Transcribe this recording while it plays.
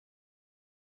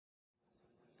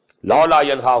لَوْلَا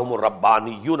يَنْهَاهُمُ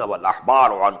الرَّبَّانِيُّونَ وَالْأَحْبَارُ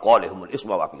عَنْ قَوْلِهِمُ الْإِثْمَ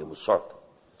وَأَكْلِهِمُ السُّحْتَ.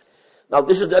 Now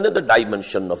this is another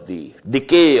dimension of the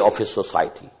decay of a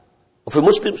society, of a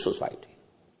Muslim society.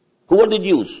 Who were the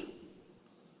Jews?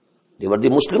 They were the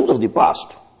Muslims of the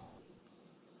past.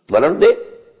 Weren't they?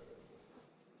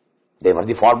 They were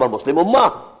the former Muslim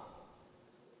Ummah.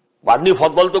 وَأَنِّي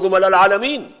فَضَّلْتُكُمْ عَلَى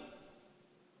الْعَالَمِينَ.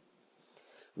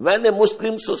 When a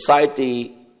Muslim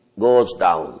society goes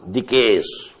down, decays,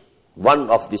 one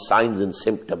of the signs and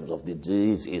symptoms of the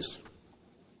disease is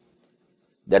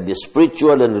that the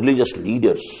spiritual and religious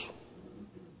leaders,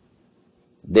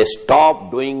 they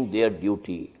stop doing their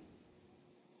duty.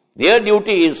 Their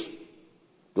duty is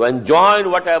to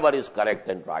enjoin whatever is correct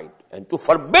and right and to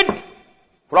forbid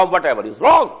from whatever is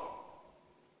wrong.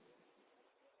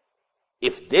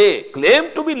 If they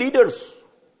claim to be leaders,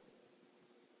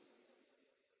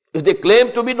 if they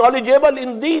claim to be knowledgeable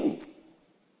in deen,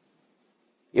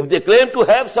 if they claim to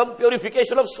have some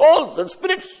purification of souls and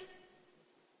spirits,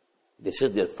 this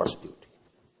is their first duty.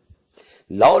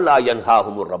 لَوْلَا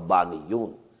يَنْهَاهُمُ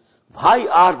الرَّبَّانِيُّونَ. Why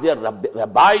are their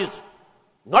rabbis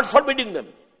not forbidding them?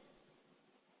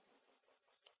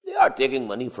 They are taking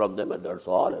money from them and that's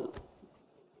all.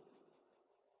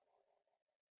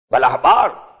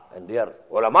 وَالْأَحْبَارُ, and their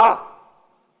ulama,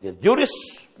 their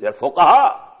jurists, their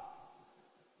fuqaha,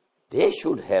 they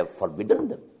should have forbidden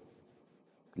them.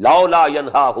 لَوْلَا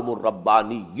يَنْهَاهُمُ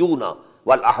الرَّبَّانِيُّونَ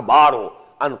وَالْأَحْبَارُ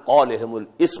عَنْ قَوْلِهِمُ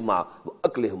الْإِثْمَ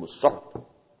وَأَكْلِهِمُ السُّحْتَ.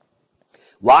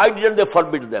 Why didn't they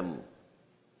forbid them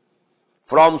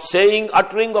from saying,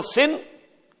 uttering of sin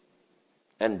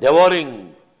and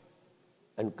devouring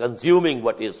and consuming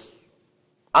what is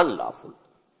unlawful?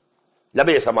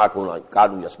 لَبِئْسَ مَا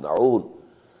كَانُوا يَصْنَعُونَ.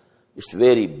 It's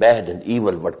very bad and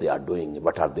evil what they are doing,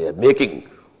 what are they making,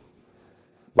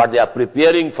 but they are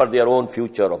preparing for their own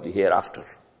future of the hereafter.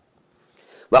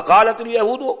 وَقَالَتِ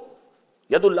الْيَهُودُ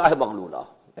يَدُ اللَّهِ مَغْلُولَةٌ.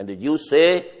 And the Jews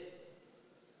say,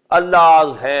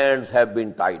 Allah's hands have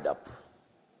been tied up.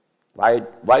 Why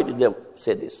did they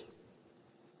say this?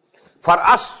 For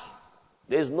us,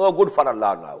 there is no good for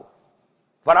Allah now.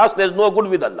 For us, there is no good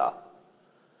with Allah.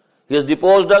 He has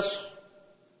deposed us,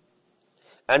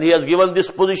 and He has given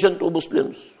this position to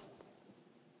Muslims.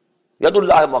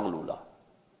 Yadullahi maghlula.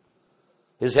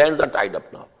 His hands are tied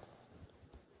up now.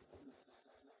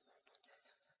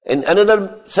 In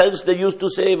another sense, they used to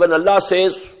say, when Allah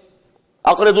says,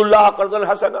 Aqridullah qardan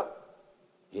hasana,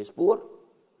 He is poor,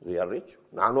 we are rich.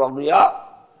 Nahnu aghniya.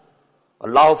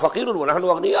 Allahu faqirun wa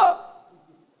nahnu aghniya.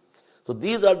 So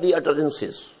these are the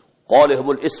utterances.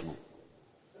 Qawlihumul ism.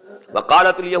 Wa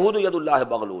qalatil yahudu yadullahi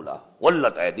maghlula.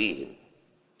 Wallat aydihim.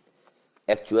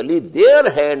 Actually, their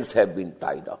hands have been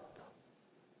tied up.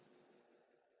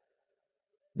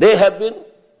 They have been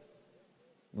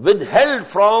withheld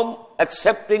from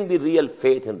accepting the real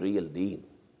faith and real deen.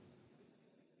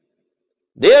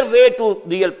 Their way to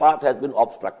real path has been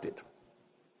obstructed.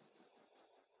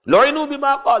 Lu'inu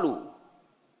bima qalu.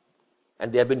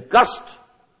 And they have been cursed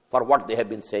for what they have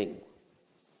been saying.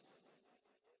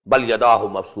 Bal yadahu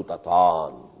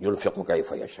mabsutatan yunfiqu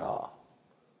kayfa yasha.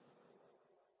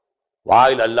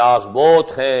 While Allah's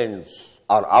both hands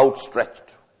are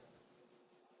outstretched,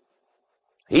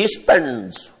 He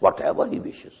spends whatever He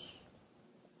wishes.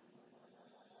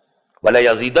 وَلَا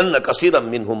يَزِيدَنَّ كَثِيرًا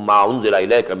مِّنْهُمْ مَا أُنزِلَ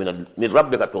إِلَيْكَ مِنْ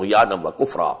رَبِّكَ طُغْيَانًا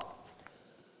وَكُفْرًا.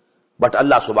 But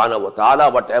Allah subhanahu wa ta'ala,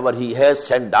 whatever He has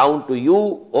sent down to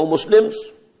you, O Muslims,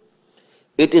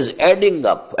 it is adding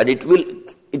up, and it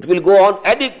will go on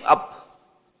adding up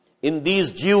in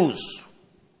these Jews.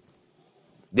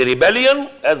 The rebellion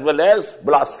as well as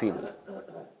blasphemy.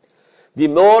 The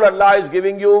more Allah is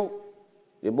giving you,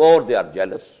 the more they are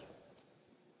jealous.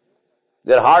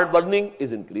 Their heart burning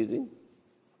is increasing.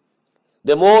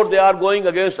 The more they are going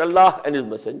against Allah and His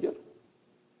Messenger,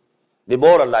 the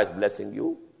more Allah is blessing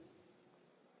you.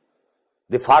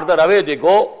 The farther away they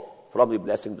go from the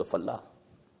blessings of Allah.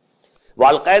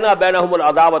 وَأَلْقَيْنَا بَيْنَهُمُ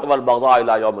الْعَدَاوَةَ وَالْبَغْضَاءَ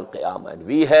إِلَى يَوْمِ الْقِيَامَةِ. And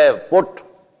we have put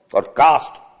or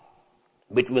cast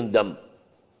between them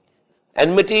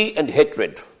enmity and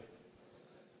hatred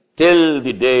till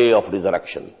the day of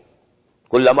resurrection.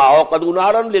 كُلَّمَا أَوْقَدُوا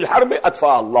نَارًا لِلْحَرْبِ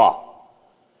أَطْفَأَهَا اللَّهُ.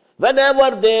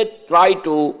 Whenever they try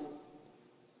to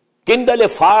kindle a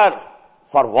fire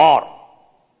for war,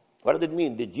 what does it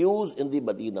mean? The Jews in the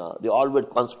Medina, they always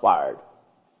conspired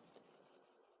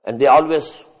and they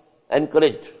always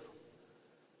encouraged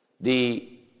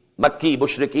the Makki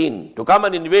Mushrikeen to come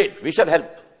and invade. We shall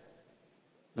help.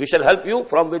 We shall help you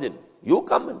from within. You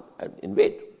come and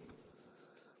invade.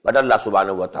 But Allah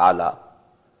subhanahu wa ta'ala,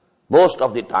 most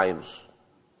of the times,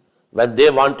 when they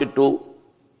wanted to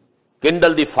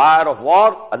kindle the fire of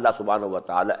war, Allah subhanahu wa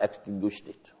ta'ala extinguished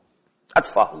it.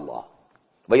 Atfahullah.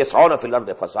 وَيَسْعَوْنَ فِي الْأَرْضِ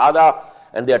فَسَادًا,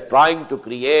 and they are trying to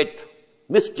create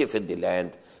mischief in the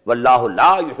land. وَاللَّهُ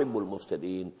لَا يُحِبُّ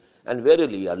الْمُفْسِدِينَ, and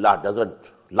verily Allah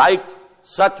doesn't like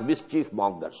such mischief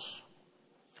mongers.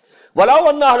 وَلَوْ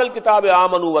أَنَّ أَهْلَ الْكِتَابِ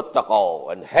آمَنُوا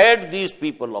وَاتَّقَوْا, and had these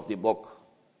people of the book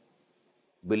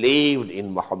believed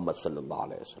in Muhammad sallallahu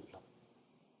alayhi wa sallam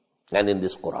and in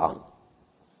this Quran,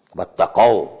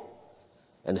 وَاتَّقَوْا,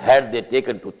 and had they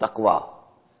taken to taqwa,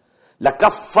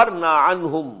 لَكَفَّرْنَا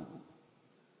عَنْهُمْ,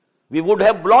 we would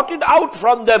have blotted out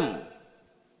from them,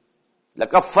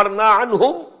 لَكَفَّرْنَا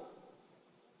عَنْهُمْ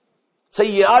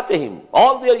سَيِّئَاتِهِمْ,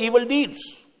 all their evil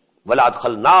deeds,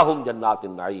 وَلَأَدْخَلْنَاهُمْ جَنَّاتِ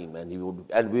النَّعِيمِ,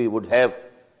 and we would have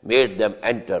made them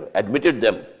enter, admitted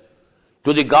them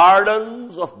to the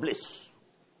gardens of bliss.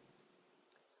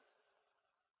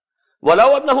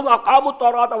 وَلَوْ أَنَّهُمْ أَقَامُوا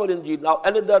التَّوْرَاةَ وَالْإِنْجِيلَ. Now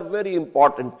another very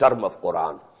important term of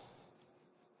Quran.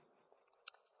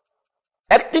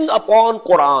 Acting upon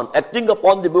Quran, acting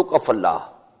upon the book of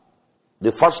Allah.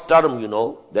 The first term,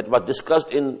 that was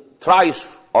discussed in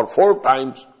thrice or 4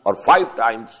 times or 5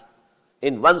 times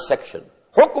in one section.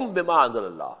 Hukum bima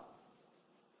anzalallah.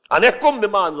 Anakum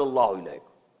bima anzalallahu ilayk.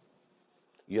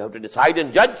 You have to decide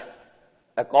and judge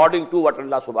according to what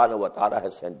Allah subhanahu wa ta'ala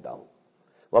has sent down.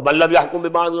 وَمَنْ لَمْ يَحْكُمْ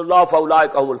بِمَا أَنزَلَ اللَّهُ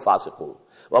فَأُولَٰئِكَ هُمُ الْفَاسِقُونَ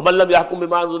وَمَنْ لَمْ يَحْكُمْ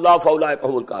بِمَا أَنزَلَ اللَّهُ فَأُولَٰئِكَ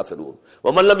هُمُ الْكَافِرُونَ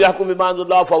وَمَنْ لَمْ يَحْكُمْ بِمَا أَنزَلَ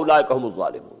اللَّهُ فَأُولَٰئِكَ هُمُ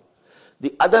الظَّالِمُونَ.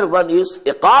 The other one is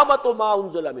إِقَامَةُ مَا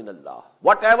أُنزِلَ مِنَ اللَّهِ.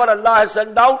 Whatever Allah has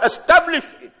sent down, establish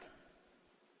it.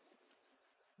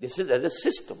 This is as a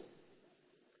system.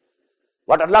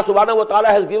 What Allah subhanahu wa ta'ala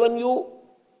has given you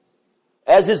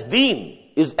as His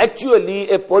deen is actually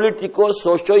a political,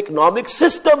 socio-economic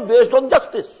system based on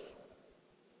justice.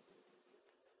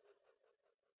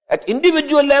 At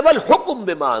individual level, hukum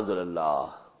bima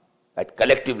anzalallah. At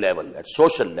collective level, at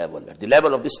social level, at the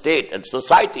level of the state and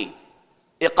society,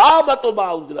 iqamatu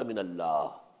ma unzila min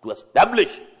Allah, to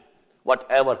establish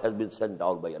whatever has been sent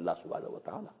down by Allah subhanahu wa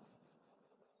ta'ala.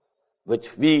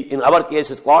 Which we, in our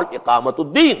case, is called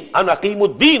iqamatu deen. An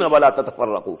aqimu deen wa la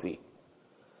tatafarraqu fi.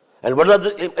 And what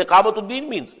does iqamatu deen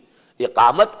means?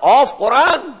 Iqamat of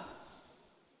Quran.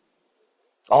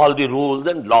 All the rules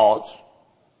and laws,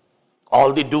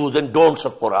 all the do's and don'ts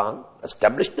of Quran,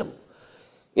 establish them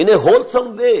in a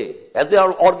wholesome way, as they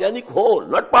are organic whole,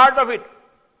 not part of it.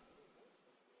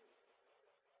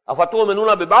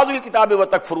 أَفَتُؤْمِنُونَ بِبَعْضِ الْكِتَابِ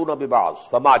وَتَكْفُرُونَ بِبَعْضٍ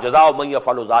فَمَا جَزَاءُ مَنْ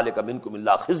يَفْعَلُ ذَلِكَ مِنْكُمْ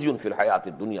إِلَّا خِزْيٌ فِي الْحَيَاةِ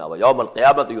الدُّنْيَا وَيَوْمَ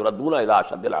الْقِيَامَةِ يُرَدُّونَ إِلَىٰ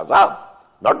أَشَدِّ الْعَذَابِ.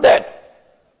 Not that,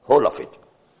 whole of it.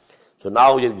 So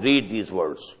now you read these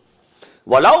words.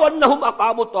 وَلَوْ أَنَّهُمْ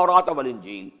أَقَامُوا التَّوْرَاةَ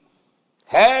وَالْإِنْجِيلَ.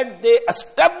 Had they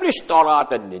established Torah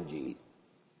and Injil,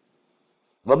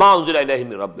 وَمَا أُنزِلَ إِلَيْهِمْ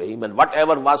مِنْ رَبِّهِمْ, and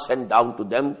whatever was sent down to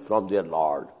them from their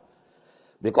Lord.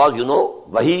 Because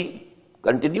Wahi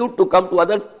continued to come to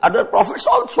other prophets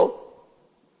also.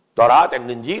 Torah and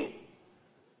Injil.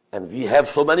 And we have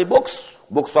so many books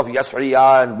of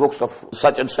Yasriya and books of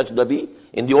such and such Nabi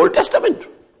in the Old Testament.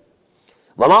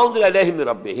 وَمَا أُنزِلَ إِلَيْهِمْ مِنْ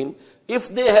رَبِّهِمْ. If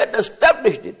they had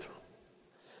established it,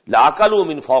 لَأَكَلُوا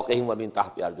مِنْ فَوْقِهِمْ وَمِنْ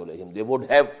تَحْتِ أَرْجُلِهِمْ. They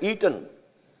would have eaten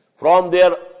from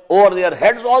over their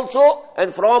heads also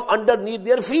and from underneath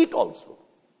their feet also.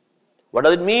 What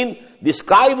does it mean? The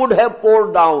sky would have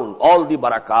poured down all the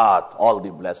barakat, all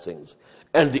the blessings,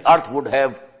 and the earth would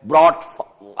have brought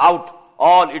out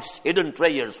all its hidden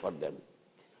treasures for them.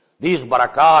 These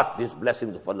barakat, these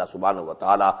blessings of Allah subhanahu wa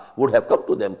ta'ala would have come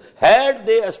to them had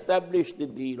they established the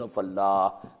deen of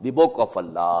Allah, the book of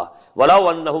Allah.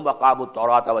 وَلَوْ أَنَّهُمْ أَقَامُوا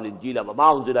التَّوْرَاةَ وَالْإِنْجِيلَ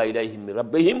وَمَا أُنزِلَ إِلَيْهِمْ مِنْ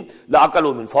رَبِّهِمْ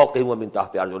لَأَكَلُوا مِنْ فَوْقِهِمْ وَمِنْ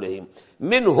تَحْتِ أَرْجُلِهِمْ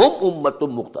مِنْهُمْ أُمَّةٌ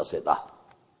مُقْتَصِدَةٌ.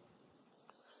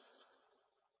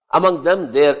 Among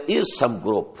them there is some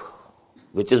group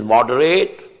which is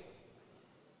moderate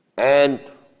and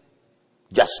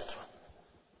just.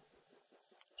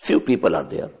 Few people are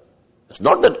there. It's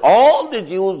not that all the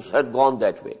Jews had gone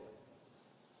that way.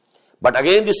 But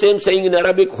again the same saying in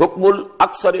Arabic, hukmul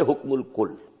aksare hukmul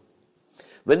kull.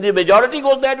 When the majority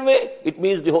goes that way, it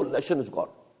means the whole nation is gone.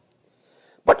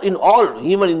 But in all,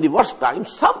 even in the worst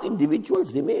times, some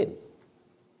individuals remain.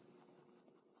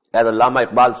 As Allama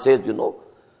Iqbal says,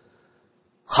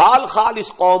 खाल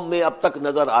इस कौम में अब तक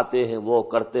नजर आते हैं वो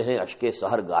करते हैं अश्के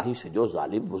सहर गाही से जो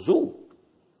जालिम वुजू.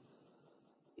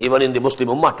 Even in the Muslim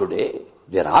Ummah today,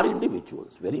 there are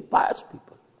individuals, very pious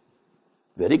people,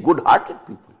 very good-hearted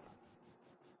people.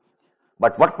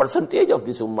 But what percentage of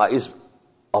this Ummah is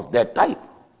of that type?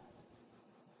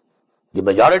 The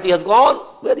majority has gone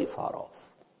very far off.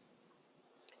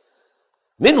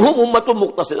 Minhum ummatun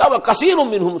muqtasida wa kasirun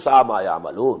minhum sa'a ma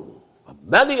ya'malun.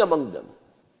 Many among them,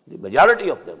 the majority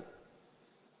of them,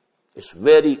 it's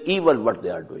very evil what they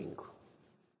are doing.